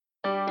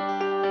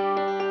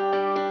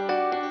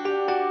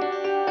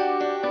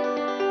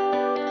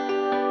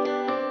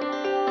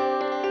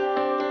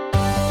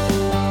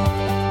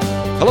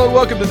Hello and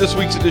welcome to this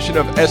week's edition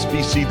of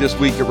SBC This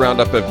Week, a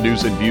roundup of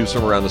news and views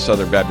from around the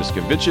Southern Baptist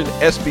Convention.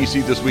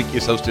 SBC This Week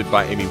is hosted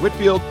by Amy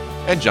Whitfield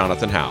and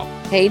Jonathan Howe.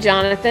 Hey,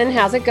 Jonathan.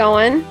 How's it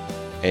going?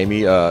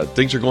 Amy,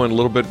 things are going a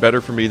little bit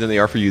better for me than they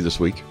are for you this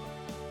week.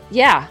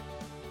 Yeah,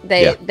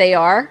 they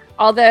are.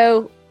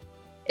 Although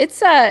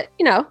it's,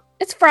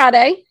 it's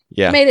Friday.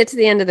 Yeah. Made it to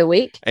the end of the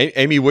week.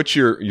 Amy, what's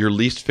your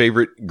least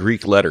favorite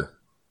Greek letter?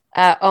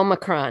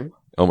 Omicron.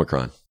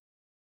 Omicron.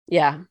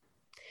 Yeah.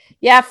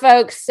 Yeah,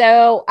 folks.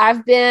 So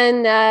I've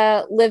been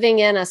living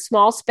in a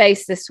small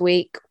space this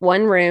week,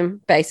 one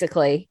room,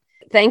 basically.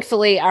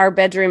 Thankfully, our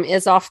bedroom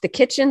is off the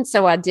kitchen.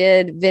 So I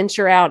did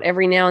venture out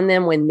every now and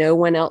then when no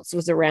one else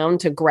was around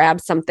to grab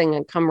something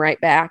and come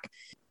right back.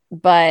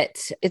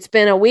 But it's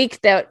been a week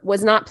that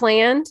was not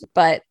planned,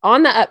 but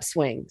on the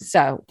upswing.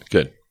 So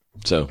good.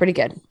 So pretty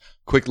good.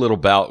 Quick little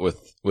bout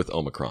with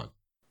Omicron.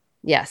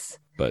 Yes.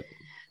 But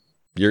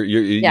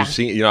you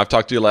see, I've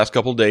talked to you the last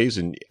couple of days,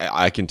 and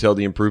I can tell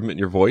the improvement in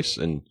your voice.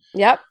 And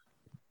yep,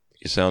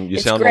 you sound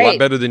great. A lot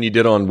better than you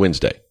did on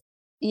Wednesday.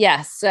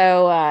 Yes.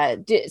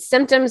 So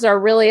symptoms are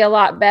really a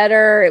lot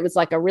better. It was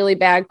like a really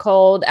bad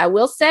cold. I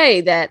will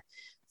say that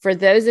for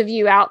those of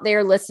you out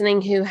there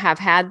listening who have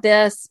had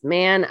this,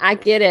 man, I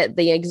get it.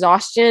 The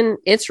exhaustion,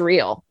 it's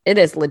real. It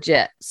is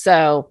legit.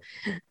 So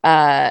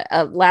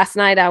last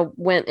night I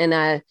went and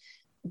I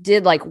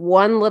did like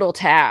one little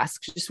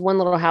task, just one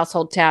little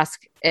household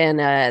task. And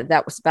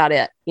that was about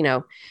it.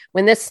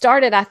 When this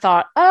started, I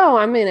thought,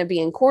 I'm going to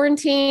be in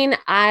quarantine.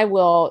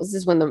 This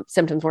is when the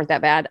symptoms weren't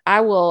that bad.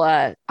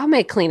 I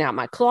may clean out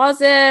my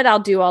closet. I'll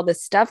do all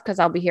this stuff because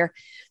I'll be here.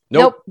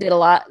 Nope. Did a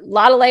lot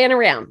of laying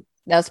around.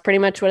 That's pretty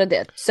much what I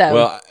did. So,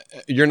 well,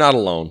 you're not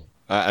alone.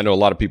 I know a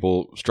lot of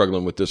people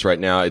struggling with this right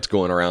now. It's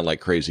going around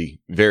like crazy,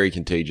 very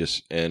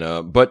contagious.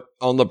 And, but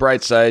on the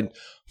bright side,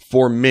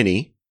 for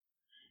many,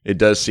 it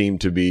does seem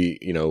to be,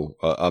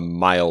 a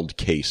mild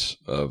case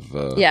of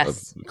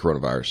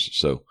coronavirus.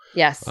 So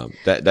yes,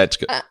 that's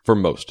good for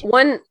most.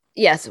 One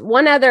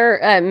other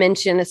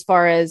mention as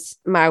far as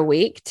my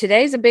week.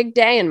 Today's a big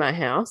day in my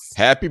house.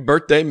 Happy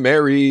birthday,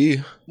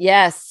 Mary.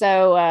 Yes.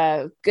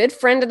 So good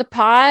friend of the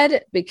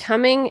pod,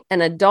 becoming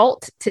an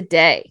adult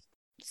today.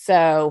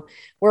 So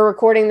we're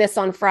recording this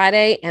on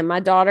Friday and my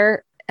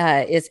daughter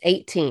is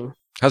 18.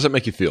 How's that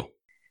make you feel?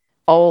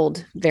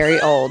 Old, very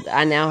old.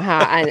 I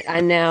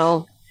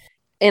now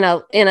in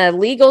a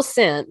legal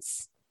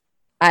sense,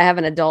 I have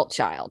an adult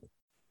child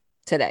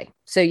today.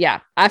 So yeah,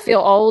 I feel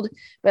old,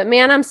 but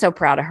man, I'm so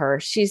proud of her.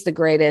 She's the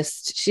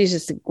greatest. She's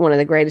just one of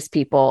the greatest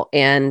people.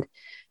 And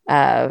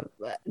I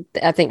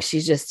think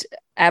she's just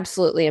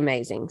absolutely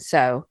amazing.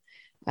 So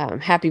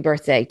happy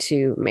birthday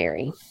to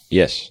Mary.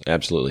 Yes,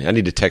 absolutely. I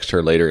need to text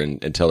her later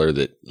and tell her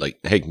that, like,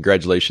 hey,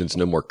 congratulations.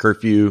 No more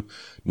curfew,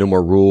 no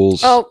more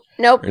rules. Oh,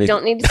 nope.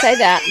 Don't need to say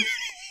that.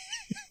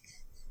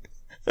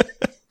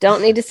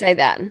 Don't need to say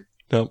that.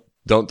 No,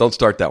 don't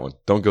start that one.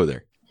 Don't go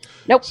there.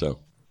 Nope. So,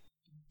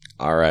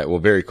 all right. Well,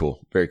 very cool.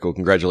 Very cool.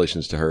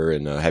 Congratulations to her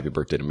and happy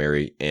birthday to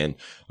Mary. And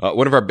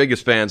one of our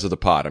biggest fans of the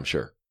pod, I'm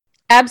sure.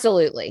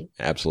 Absolutely.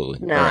 All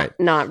right.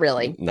 Not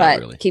really.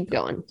 Keep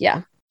going.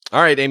 Yeah.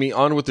 All right, Amy,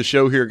 on with the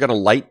show here. Got a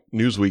light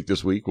news week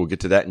this week. We'll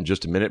get to that in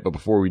just a minute. But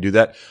before we do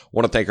that, I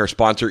want to thank our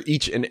sponsor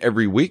each and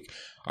every week,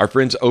 our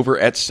friends over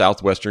at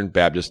Southwestern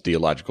Baptist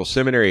Theological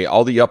Seminary.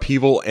 All the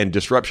upheaval and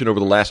disruption over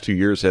the last 2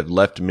 years have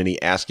left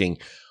many asking,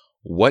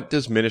 what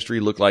does ministry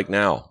look like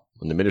now?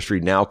 And the Ministry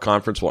Now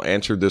conference will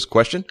answer this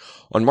question.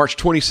 On March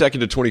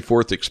 22nd to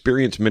 24th,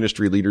 experienced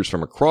ministry leaders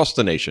from across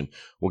the nation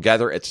will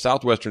gather at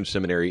Southwestern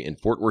Seminary in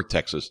Fort Worth,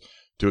 Texas,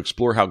 to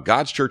explore how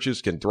God's churches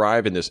can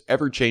thrive in this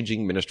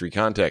ever-changing ministry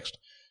context.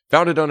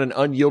 Founded on an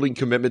unyielding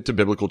commitment to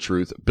biblical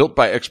truth, built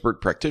by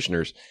expert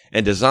practitioners,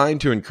 and designed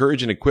to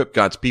encourage and equip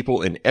God's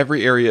people in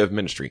every area of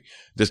ministry,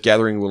 this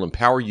gathering will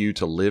empower you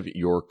to live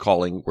your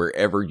calling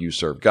wherever you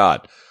serve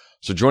God.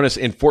 So join us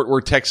in Fort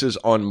Worth, Texas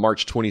on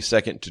March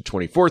 22nd to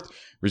 24th.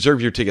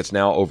 Reserve your tickets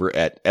now over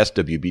at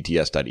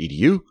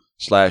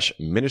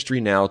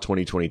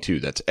swbts.edu/ministrynow2022.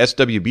 That's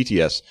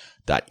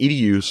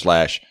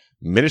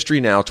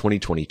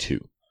swbts.edu/ministrynow2022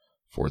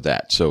 for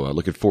that. So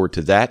looking forward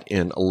to that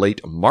in late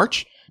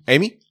March.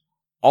 Amy,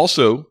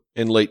 also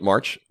in late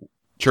March,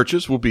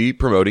 churches will be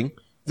promoting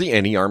the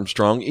Annie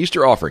Armstrong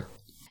Easter offering.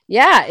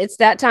 Yeah, it's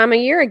that time of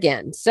year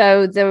again.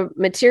 So the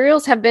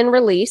materials have been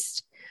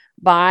released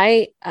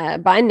by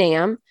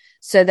NAM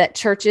so that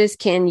churches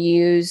can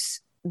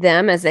use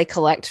them as they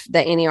collect the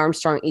Annie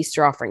Armstrong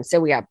Easter offering. So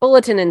we got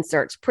bulletin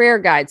inserts, prayer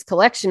guides,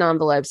 collection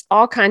envelopes,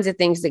 all kinds of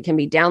things that can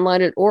be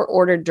downloaded or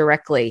ordered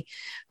directly.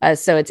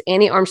 So it's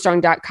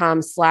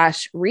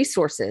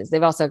anniearmstrong.com/resources.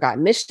 They've also got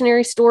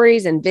missionary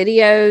stories and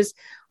videos,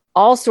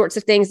 all sorts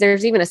of things.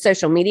 There's even a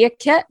social media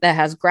kit that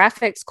has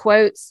graphics,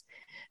 quotes,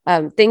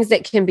 things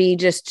that can be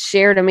just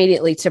shared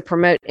immediately to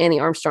promote Annie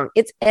Armstrong.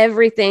 It's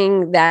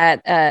everything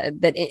that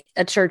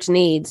a church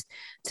needs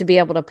to be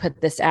able to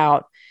put this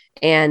out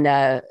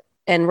and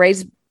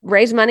raise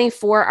money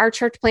for our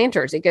church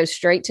planters. It goes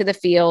straight to the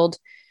field.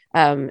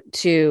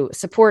 to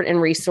support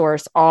and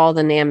resource all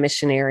the NAM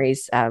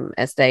missionaries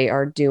as they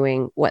are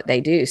doing what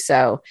they do.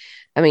 So,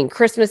 I mean,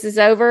 Christmas is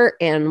over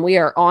and we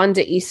are on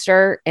to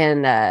Easter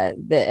and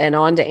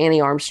on to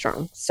Annie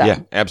Armstrong. So yeah,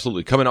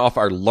 absolutely. Coming off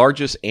our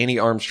largest Annie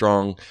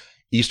Armstrong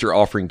Easter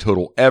offering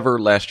total ever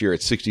last year at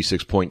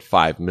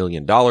 $66.5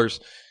 million.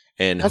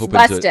 And let's hoping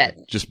bust to it.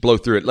 just blow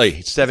through it.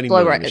 Like 70 blow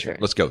million right this year.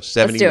 through. Let's go.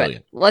 70 Let's do million.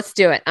 it. Let's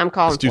do it. I'm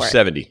calling Let's do for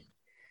 70. It.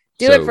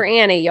 Do it for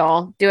Annie,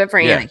 y'all. Do it for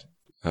Annie.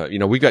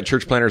 We've got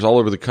church planners all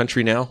over the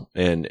country now,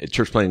 and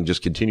church planning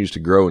just continues to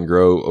grow and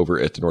grow over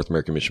at the North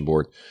American Mission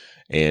Board.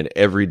 And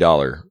every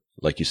dollar,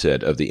 like you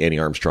said, of the Annie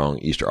Armstrong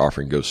Easter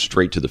offering goes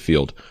straight to the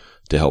field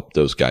to help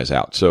those guys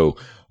out. So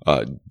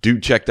do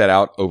check that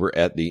out over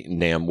at the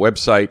NAM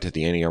website, at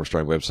the Annie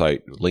Armstrong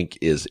website. Link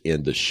is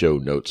in the show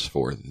notes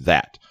for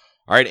that.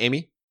 All right,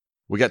 Amy,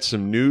 we got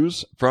some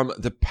news from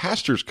the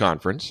Pastors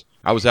Conference.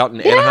 I was out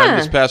in Anaheim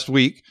this past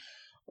week.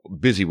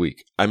 Busy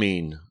week. I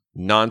mean,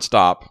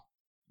 nonstop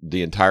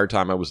the entire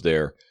time I was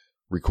there,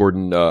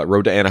 recording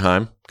Road to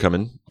Anaheim,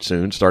 coming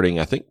soon, starting,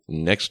 I think,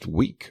 next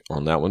week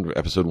on that one.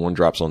 Episode 1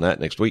 drops on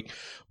that next week.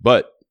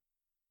 But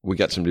we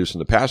got some news from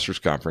the Pastors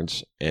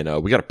Conference,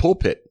 and we got a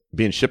pulpit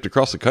being shipped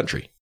across the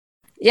country.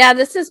 Yeah,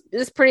 this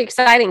is pretty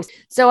exciting.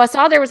 So I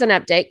saw there was an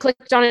update,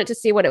 clicked on it to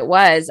see what it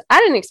was. I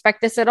didn't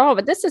expect this at all,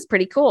 but this is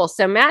pretty cool.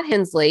 So Matt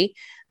Hensley,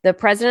 the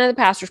president of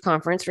the Pastors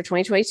Conference for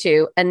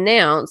 2022,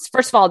 announced,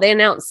 first of all, they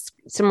announced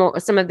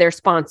some of their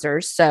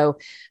sponsors. So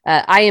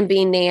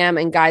IMB, NAM,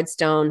 and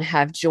Guidestone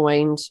have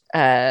joined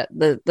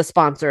the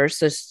sponsors.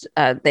 So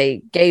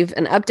they gave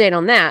an update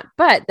on that.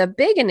 But the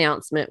big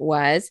announcement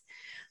was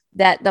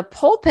that the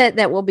pulpit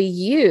that will be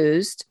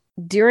used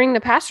during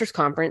the Pastors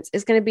Conference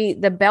is going to be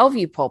the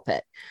Bellevue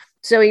pulpit.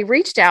 So he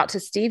reached out to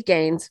Steve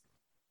Gaines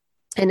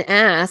and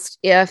asked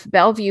if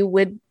Bellevue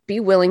would be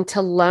willing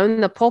to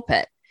loan the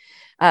pulpit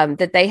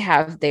that they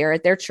have there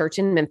at their church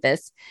in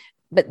Memphis.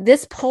 But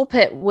this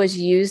pulpit was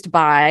used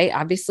by,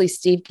 obviously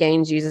Steve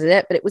Gaines uses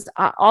it, but it was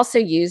also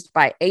used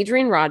by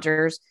Adrian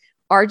Rogers,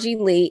 R.G.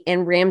 Lee,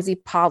 and Ramsey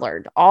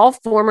Pollard, all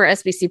former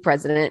SBC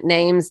president,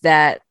 names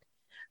that,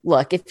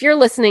 look, if you're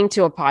listening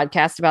to a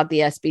podcast about the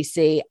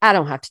SBC, I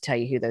don't have to tell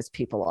you who those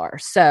people are.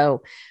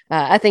 So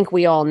I think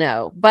we all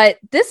know. But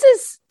this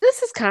is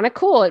kind of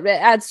cool. It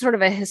adds sort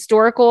of a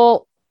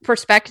historical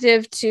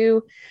perspective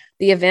to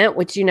the event,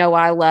 which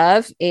I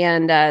love.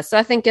 And so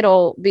I think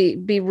it'll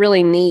be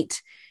really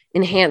neat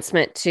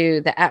enhancement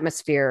to the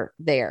atmosphere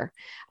there.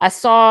 I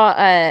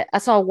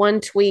saw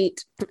one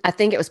tweet. I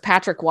think it was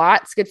Patrick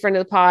Watts, good friend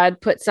of the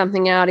pod, put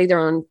something out either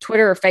on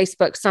Twitter or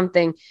Facebook,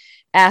 something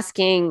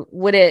asking,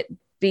 would it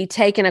be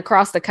taken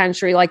across the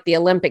country like the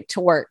Olympic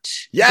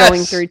torch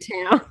going through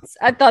towns?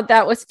 I thought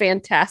that was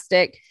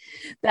fantastic.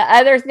 The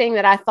other thing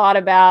that I thought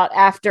about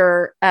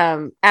after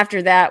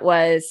that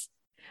was,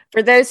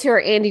 for those who are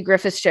Andy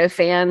Griffith Show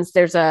fans,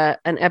 there's an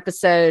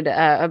episode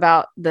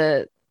about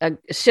a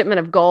shipment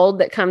of gold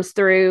that comes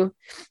through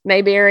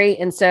Mayberry.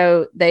 And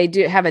so they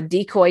do have a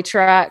decoy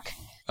truck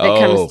that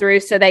comes through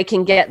so they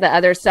can get the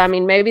other. So, I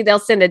mean, maybe they'll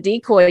send a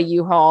decoy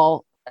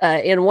U-Haul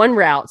in one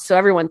route. So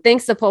everyone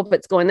thinks the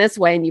pulpit's going this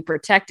way and you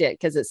protect it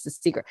because it's the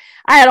secret.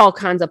 I had all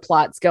kinds of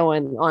plots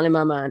going on in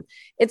my mind.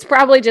 It's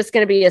probably just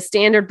going to be a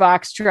standard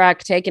box truck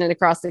taking it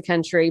across the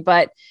country,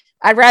 but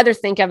I'd rather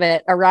think of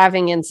it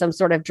arriving in some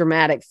sort of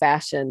dramatic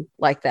fashion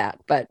like that.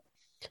 But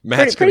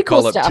Matt's going to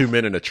call up 2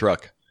 men in a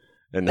truck.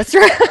 And that's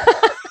right.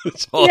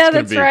 That's all yeah,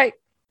 that's right.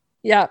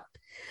 Yeah.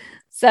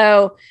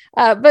 So,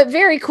 but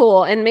very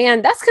cool. And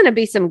man, that's going to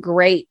be some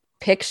great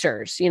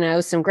pictures,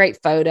 some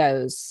great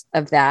photos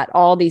of that.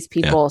 All these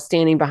people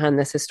standing behind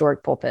this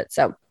historic pulpit.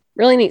 So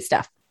really neat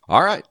stuff.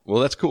 All right.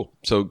 Well, that's cool.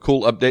 So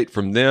cool update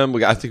from them.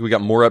 I think we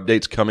got more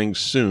updates coming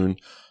soon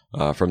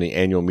from the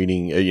annual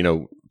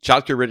meeting.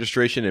 Childcare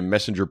registration and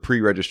messenger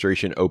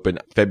pre-registration open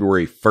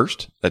February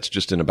 1st. That's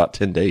just in about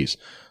 10 days,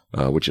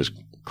 which is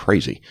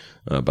crazy,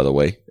 by the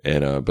way.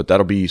 And but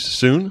that'll be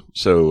soon.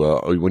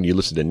 So when you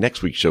listen to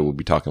next week's show, we'll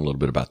be talking a little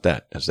bit about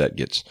that as that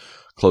gets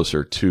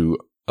closer to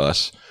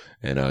us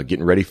and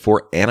getting ready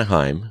for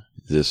Anaheim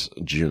this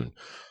June.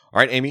 All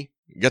right, Amy,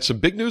 you got some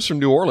big news from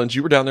New Orleans.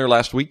 You were down there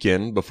last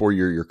weekend before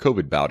your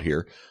COVID bout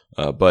here.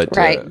 But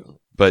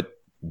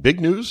big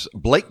news,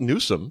 Blake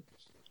Newsome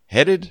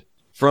headed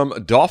from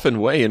Dauphin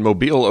Way in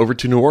Mobile over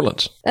to New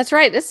Orleans. That's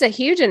right. This is a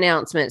huge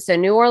announcement. So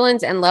New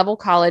Orleans and Level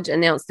College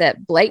announced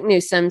that Blake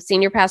Newsome,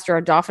 senior pastor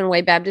of Dauphin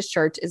Way Baptist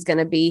Church, is going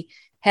to be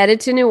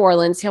headed to New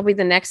Orleans. He'll be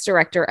the next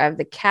director of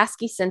the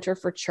Caskey Center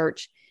for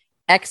Church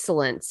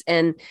Excellence.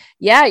 And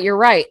yeah, you're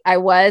right. I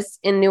was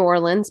in New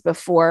Orleans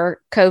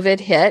before COVID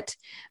hit.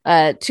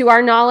 To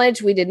our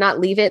knowledge, we did not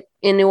leave it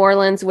in New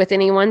Orleans with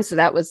anyone. So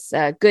that was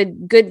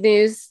good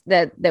news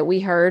that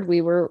we heard.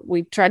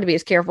 We tried to be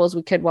as careful as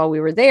we could while we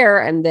were there,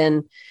 and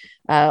then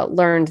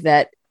learned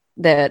that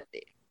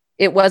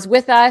it was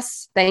with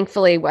us.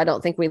 Thankfully, I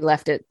don't think we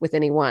left it with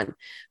anyone.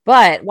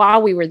 But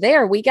while we were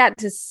there, we got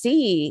to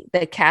see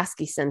the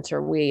Caskey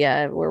Center. We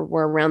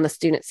were around the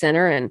student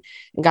center and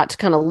got to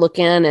kind of look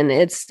in, and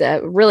it's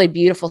a really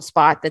beautiful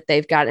spot that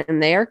they've got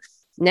in there.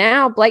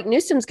 now Blake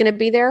Newsom's going to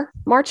be there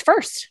March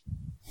 1st.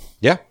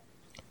 Yeah.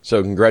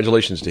 So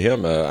congratulations to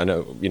him. I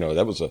know,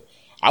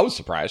 I was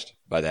surprised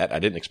by that. I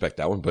didn't expect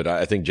that one, but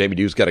I think Jamie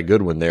Dew's got a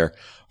good one there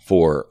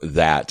for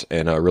that,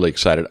 and really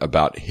excited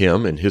about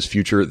him and his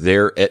future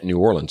there at New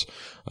Orleans.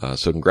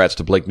 So congrats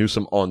to Blake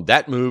Newsom on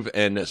that move.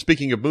 And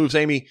speaking of moves,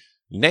 Amy,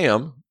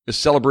 NAMB is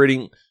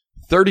celebrating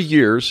 30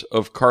 years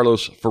of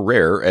Carlos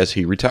Ferrer as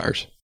he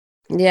retires.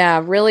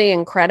 Yeah, really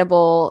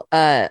incredible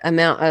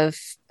amount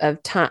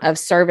of time of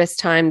service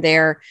time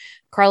there.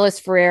 Carlos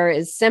Ferrer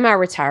is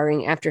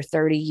semi-retiring after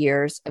 30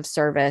 years of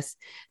service.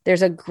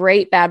 There's a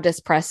great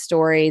Baptist Press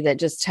story that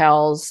just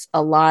tells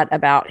a lot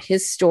about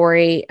his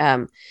story.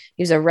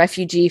 He was a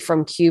refugee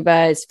from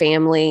Cuba. His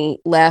family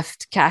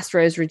left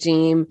Castro's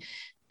regime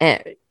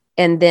and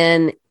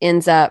then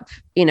ends up,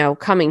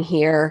 coming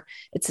here.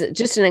 It's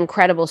just an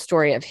incredible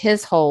story of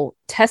his whole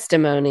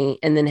testimony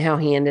and then how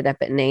he ended up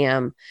at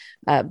NAMB.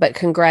 But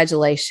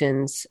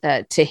congratulations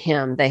to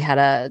him. They had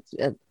a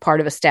part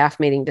of a staff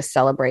meeting to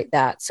celebrate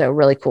that. So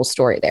really cool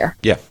story there.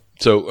 Yeah.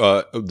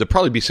 So they'll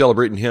probably be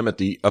celebrating him at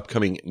the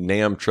upcoming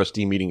NAMB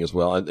trustee meeting as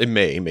well. It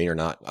may or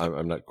not.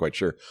 I'm not quite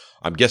sure.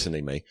 I'm guessing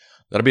they may.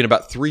 That'll be in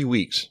about 3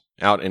 weeks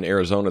out in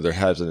Arizona.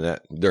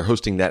 They're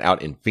hosting that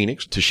out in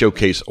Phoenix to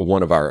showcase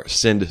one of our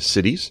Send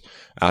cities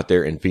out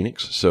there in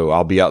Phoenix. So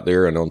I'll be out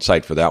there and on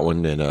site for that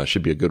one, and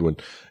should be a good one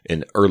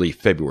in early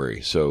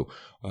February. So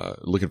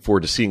looking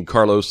forward to seeing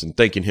Carlos and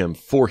thanking him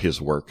for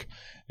his work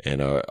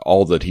and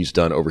all that he's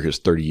done over his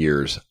 30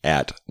 years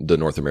at the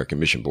North American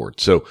Mission Board.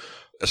 So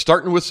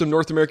starting with some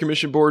North American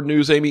Mission Board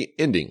news, Amy,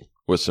 ending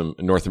with some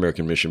North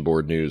American Mission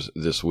Board news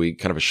this week.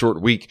 Kind of a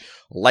short week,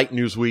 light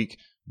news week,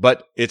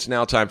 but it's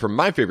now time for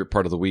my favorite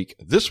part of the week,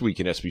 This Week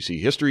in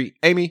SBC History.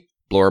 Amy,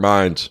 blow our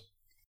minds.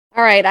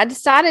 All right. I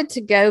decided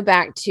to go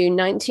back to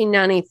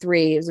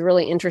 1993. It was a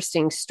really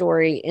interesting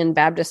story in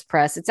Baptist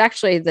Press. It's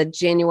actually the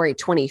January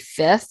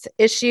 25th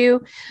issue,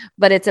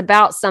 but it's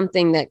about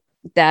something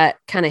that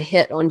kind of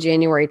hit on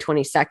January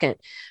 22nd.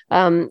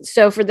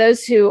 So for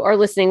those who are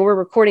listening, we're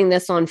recording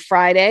this on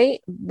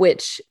Friday,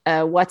 which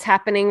what's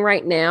happening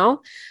right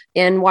now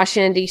in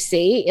Washington,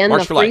 D.C. in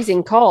the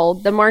freezing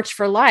cold, the March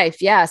for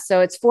Life. Yeah. So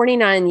it's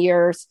 49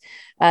 years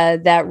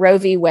that Roe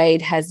v.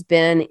 Wade has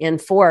been in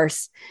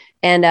force.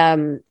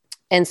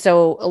 And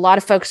so a lot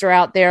of folks are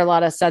out there, a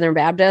lot of Southern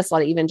Baptists, a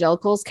lot of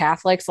evangelicals,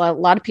 Catholics, a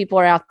lot of people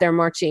are out there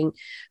marching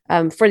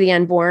for the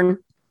unborn.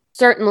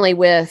 Certainly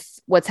with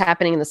what's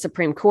happening in the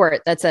Supreme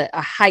Court, that's a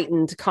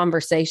heightened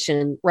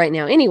conversation right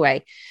now.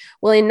 Anyway,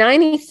 well, in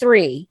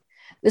 93,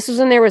 this was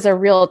when there was a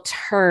real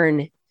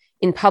turn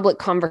in public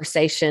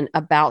conversation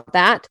about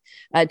that.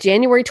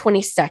 January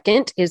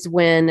 22nd is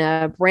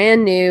when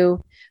brand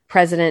new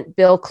President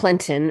Bill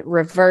Clinton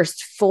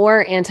reversed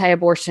 4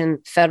 anti-abortion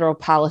federal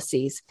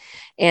policies.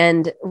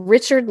 And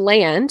Richard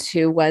Land,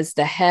 who was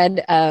the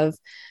head of,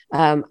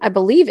 I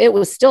believe it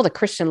was still the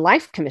Christian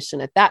Life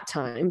Commission at that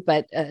time,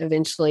 but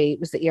eventually it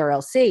was the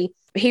ERLC,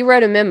 he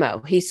wrote a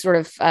memo. He sort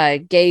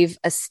of gave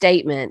a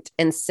statement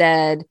and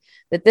said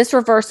that this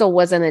reversal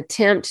was an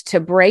attempt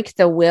to break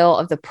the will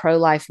of the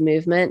pro-life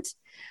movement,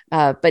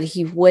 but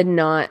he would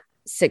not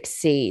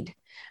succeed.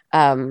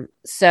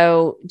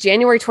 So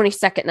January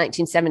 22nd,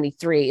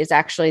 1973 is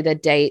actually the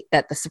date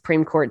that the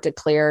Supreme Court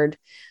declared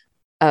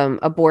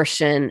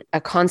abortion a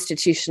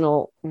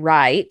constitutional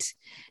right.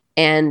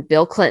 And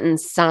Bill Clinton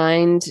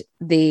signed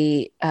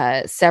the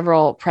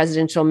several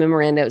presidential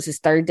memoranda. It was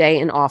his 3rd day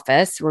in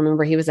office.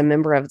 Remember, he was a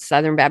member of the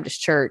Southern Baptist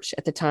Church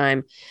at the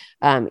time.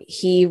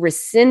 He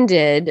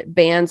rescinded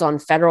bans on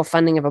federal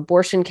funding of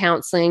abortion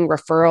counseling,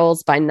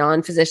 referrals by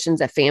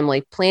non-physicians at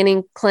family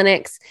planning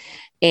clinics,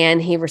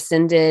 and he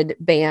rescinded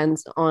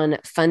bans on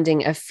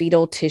funding of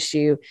fetal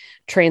tissue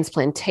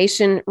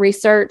transplantation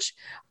research.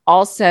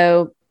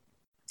 Also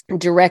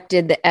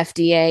directed the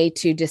FDA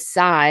to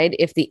decide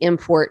if the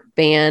import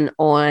ban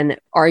on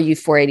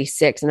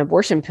RU-486, an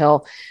abortion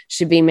pill,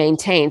 should be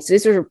maintained. So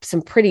these are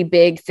some pretty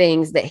big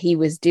things that he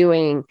was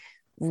doing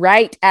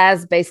right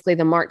as basically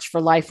the March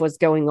for Life was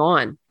going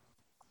on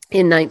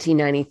in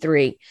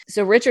 1993.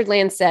 So Richard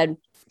Land said,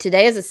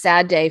 "Today is a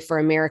sad day for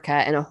America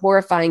and a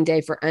horrifying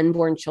day for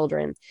unborn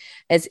children.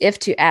 As if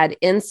to add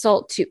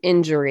insult to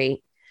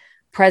injury,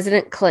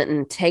 President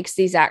Clinton takes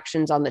these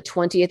actions on the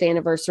 20th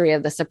anniversary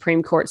of the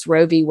Supreme Court's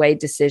Roe v. Wade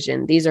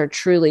decision. These are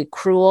truly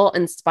cruel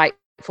and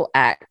spiteful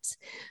acts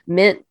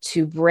meant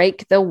to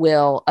break the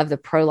will of the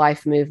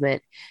pro-life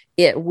movement.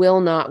 It will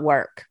not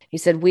work." He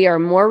said, "We are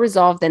more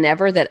resolved than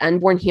ever that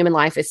unborn human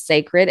life is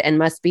sacred and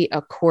must be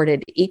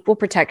accorded equal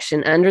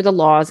protection under the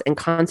laws and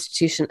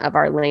constitution of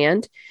our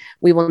land.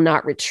 We will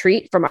not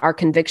retreat from our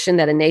conviction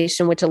that a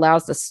nation which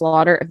allows the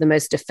slaughter of the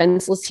most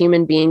defenseless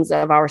human beings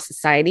of our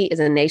society is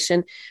a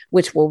nation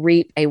which will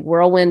reap a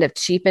whirlwind of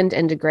cheapened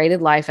and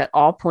degraded life at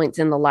all points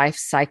in the life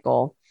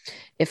cycle.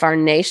 If our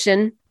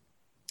nation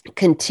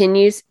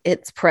continues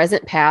its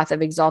present path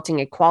of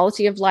exalting a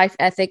quality of life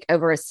ethic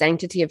over a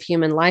sanctity of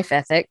human life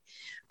ethic,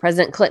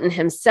 President Clinton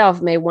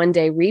himself may one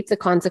day reap the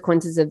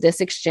consequences of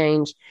this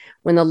exchange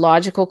when the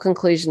logical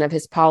conclusion of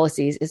his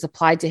policies is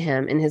applied to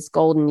him in his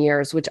golden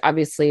years, which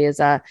obviously is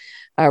a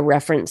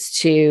reference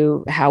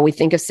to how we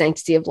think of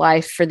sanctity of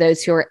life for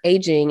those who are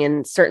aging.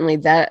 And certainly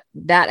that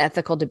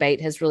ethical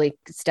debate has really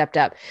stepped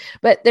up.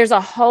 But there's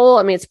a whole,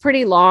 I mean, it's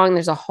pretty long.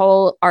 There's a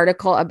whole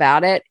article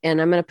about it. And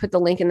I'm going to put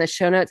the link in the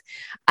show notes.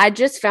 I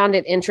just found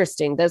it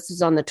interesting. This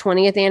is on the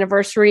 20th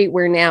anniversary.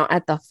 We're now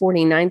at the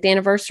 49th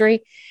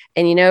anniversary.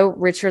 And, you know,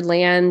 Richard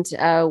Land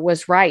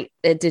was right.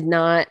 It did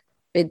not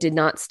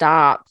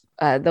stop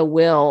the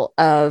will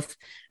of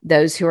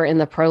those who are in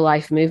the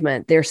pro-life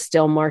movement. They're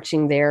still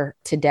marching there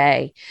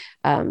today.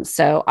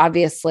 So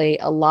obviously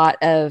a lot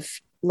of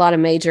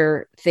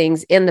major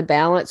things in the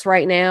balance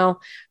right now.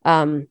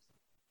 And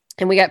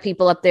we got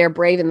people up there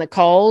braving the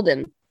cold,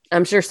 and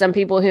I'm sure some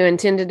people who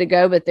intended to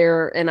go, but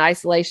they're in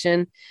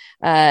isolation.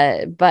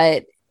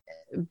 But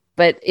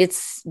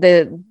it's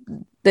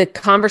the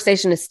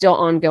conversation is still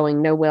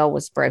ongoing. No will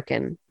was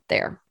broken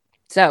there.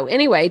 So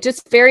anyway,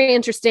 just very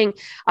interesting.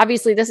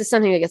 Obviously, this is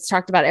something that gets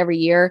talked about every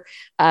year.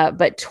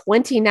 But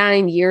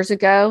 29 years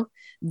ago,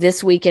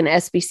 this week in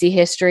SBC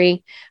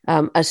history,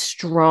 a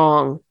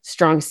strong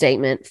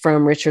statement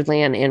from Richard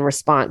Land in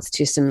response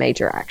to some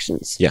major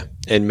actions. Yeah.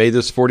 And may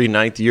this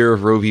 49th year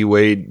of Roe v.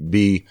 Wade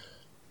be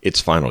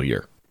its final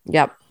year.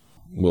 Yep.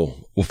 We'll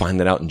find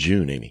that out in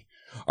June, Amy.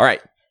 All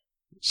right.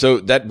 So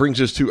that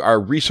brings us to our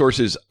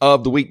resources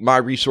of the week. My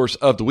resource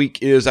of the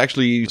week is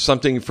actually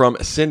something from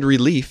Send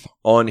Relief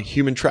on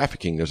human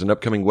trafficking. There's an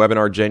upcoming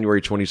webinar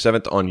January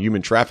 27th on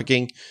human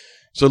trafficking.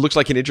 So it looks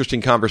like an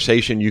interesting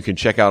conversation. You can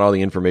check out all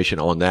the information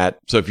on that.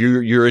 So if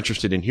you're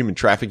interested in human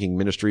trafficking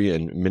ministry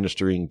and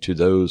ministering to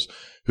those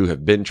who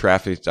have been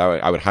trafficked,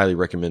 I would highly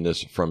recommend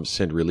this from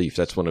Send Relief.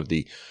 That's one of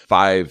the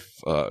 5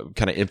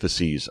 kind of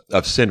emphases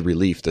of Send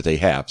Relief that they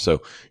have.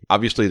 So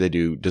obviously they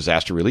do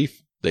disaster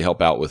relief. They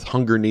help out with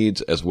hunger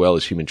needs as well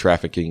as human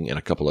trafficking and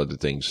a couple other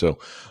things. So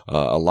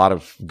a lot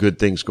of good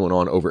things going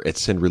on over at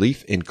Send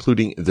Relief,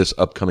 including this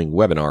upcoming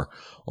webinar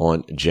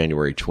on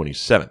January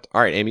 27th.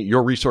 All right, Amy,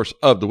 your resource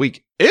of the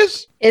week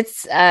is?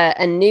 It's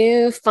a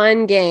new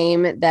fun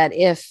game that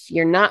if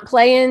you're not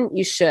playing,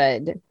 you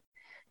should.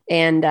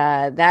 And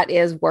that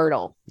is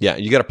Wordle. Yeah,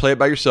 you got to play it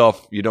by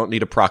yourself. You don't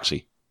need a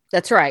proxy.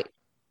 That's right.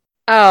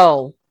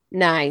 Oh,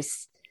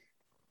 nice.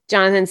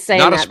 Jonathan's saying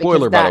not a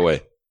spoiler, by the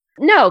way.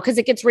 No, because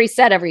it gets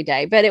reset every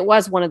day, but it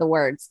was one of the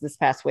words this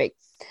past week.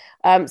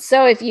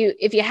 So if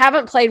you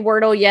haven't played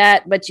Wordle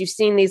yet, but you've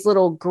seen these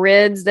little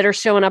grids that are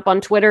showing up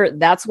on Twitter,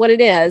 that's what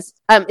it is.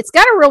 It's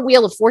got a real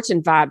Wheel of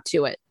Fortune vibe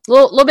to it. A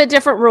little bit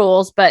different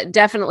rules, but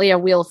definitely a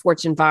Wheel of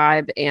Fortune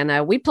vibe.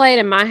 And we play it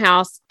in my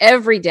house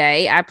every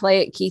day. I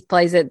play it, Keith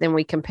plays it, then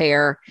we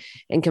compare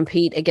and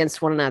compete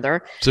against one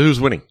another. So who's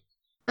winning?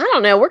 I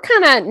don't know. We're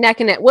kind of neck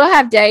and neck. We'll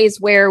have days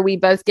where we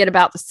both get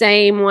about the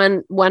same.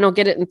 One will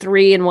get it in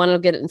 3 and one will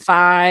get it in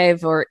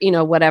 5, or, you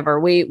know, whatever.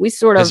 We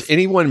sort of. Has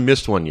anyone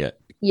missed one yet?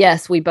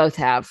 Yes, we both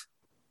have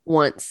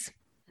once.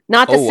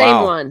 Not the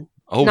same one.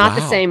 Not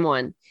the same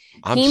one.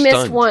 He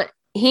missed one.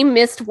 He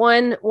missed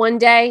one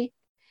day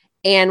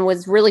and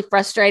was really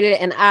frustrated.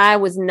 And I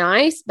was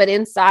nice, but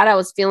inside I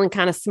was feeling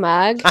kind of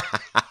smug.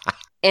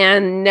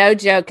 And no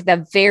joke,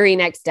 the very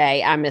next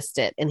day I missed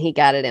it and he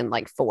got it in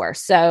like 4.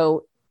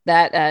 So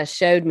that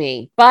showed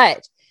me.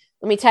 But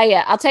let me tell you,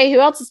 I'll tell you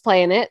who else is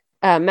playing it.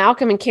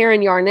 Malcolm and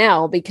Karen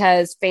Yarnell,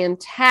 because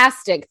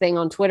fantastic thing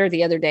on Twitter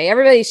the other day.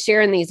 Everybody's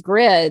sharing these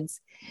grids.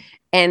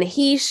 And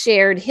he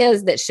shared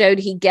his that showed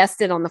he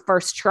guessed it on the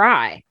first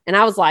try. And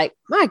I was like,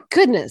 my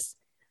goodness,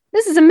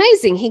 this is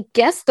amazing. He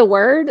guessed the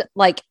word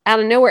like out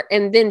of nowhere.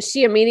 And then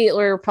she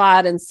immediately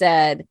replied and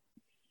said,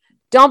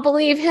 don't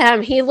believe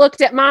him. He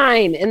looked at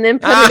mine and then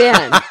put it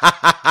in.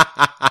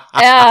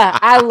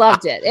 I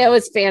loved it. It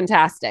was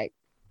fantastic.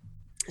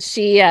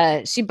 She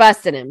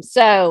busted him.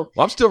 So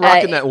well, I'm still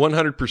rocking that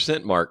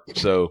 100% mark.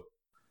 So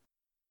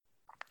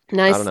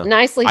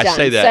nicely done. I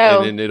say that,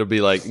 and then it'll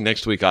be like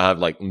next week I'll have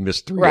like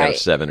missed 3 out of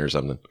 7 or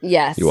something.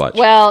 Yes. You watch.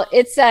 Well,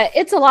 it's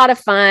a lot of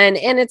fun,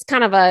 and it's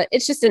kind of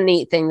it's just a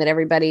neat thing that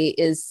everybody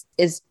is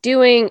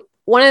doing.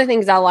 One of the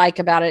things I like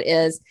about it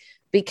is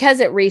because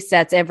it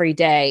resets every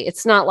day.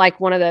 It's not like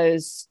one of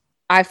those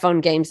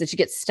iPhone games that you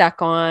get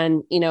stuck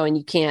on, you know, and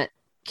you can't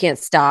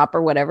stop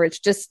or whatever. It's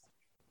just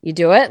you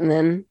do it,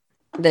 and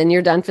then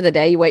you're done for the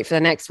day. You wait for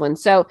the next one.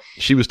 So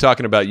she was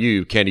talking about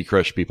you, Candy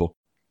Crush people.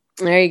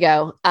 There you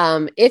go.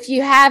 If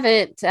you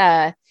haven't,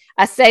 I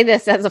say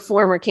this as a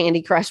former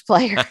Candy Crush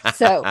player.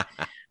 So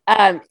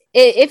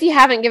if you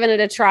haven't given it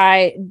a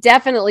try,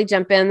 definitely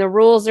jump in. The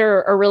rules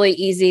are really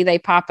easy. They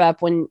pop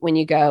up when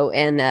you go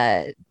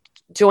and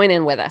join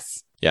in with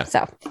us. Yeah.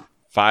 So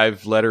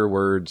 5-letter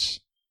words.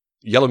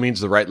 Yellow means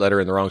the right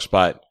letter in the wrong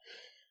spot.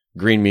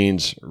 Green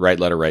means right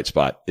letter, right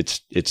spot.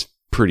 It's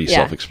pretty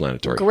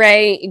self-explanatory.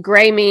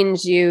 Gray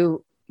means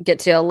you get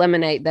to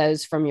eliminate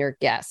those from your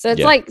guess. So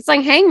it's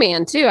like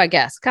Hangman too, I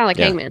guess. Kind of like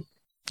Hangman.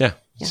 Yeah.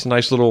 It's a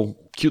nice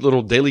cute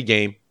little daily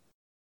game.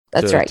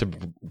 That's to, right. To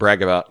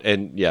brag about.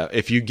 And yeah,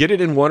 if you get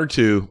it in 1 or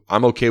 2,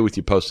 I'm okay with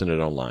you posting it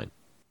online.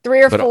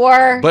 3 or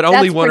 4. But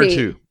only that's one pretty,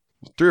 or 2.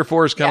 3 or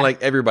 4 is kind of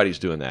like everybody's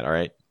doing that. All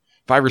right.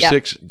 5 or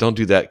 6, don't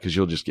do that because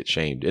you'll just get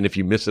shamed. And if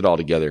you miss it all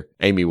together,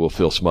 Amy will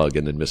feel smug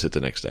and then miss it the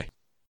next day.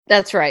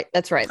 That's right.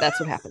 That's what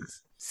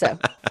happens. So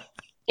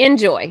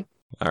enjoy.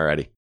 All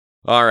righty.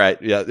 All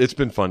right. Yeah, it's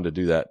been fun to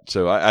do that.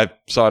 So I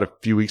saw it a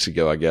few weeks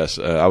ago, I guess.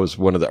 I was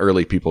one of the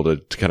early people to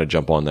kind of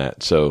jump on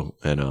that. So,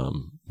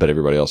 but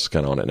everybody else is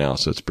kind of on it now.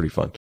 So it's pretty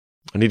fun.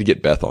 I need to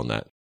get Beth on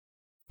that.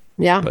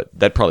 Yeah. But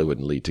that probably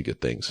wouldn't lead to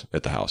good things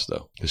at the house,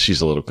 though, because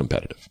she's a little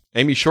competitive.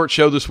 Amy, short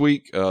show this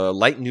week,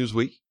 light news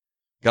week.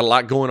 Got a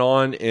lot going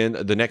on in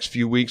the next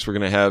few weeks. We're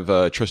going to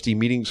have trustee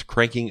meetings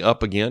cranking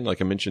up again.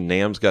 Like I mentioned,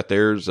 NAM's got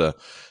theirs. The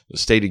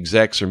state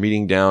execs are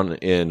meeting down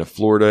in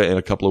Florida in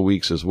a couple of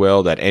weeks as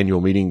well. That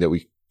annual meeting that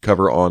we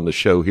cover on the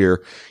show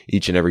here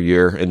each and every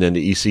year. And then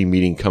the EC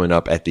meeting coming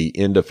up at the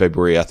end of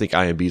February. I think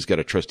IMB's got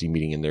a trustee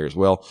meeting in there as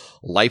well.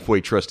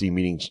 Lifeway trustee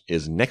meeting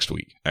is next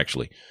week,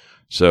 actually.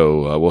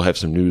 So we'll have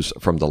some news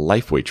from the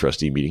Lifeway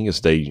trustee meeting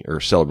as they are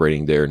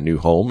celebrating their new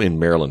home in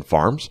Maryland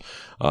Farms.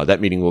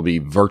 That meeting will be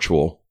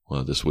virtual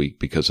this week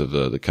because of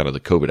the kind of the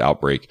COVID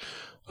outbreak.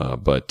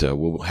 But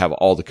we'll have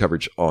all the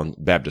coverage on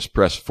Baptist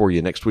Press for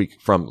you next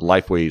week from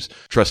Lifeway's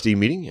trustee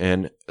meeting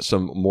and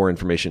some more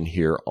information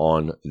here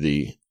on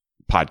the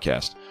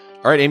podcast.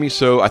 All right, Amy.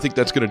 So I think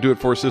that's going to do it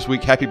for us this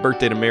week. Happy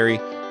birthday to Mary.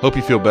 Hope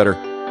you feel better.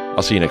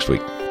 I'll see you next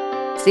week.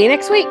 See you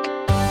next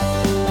week.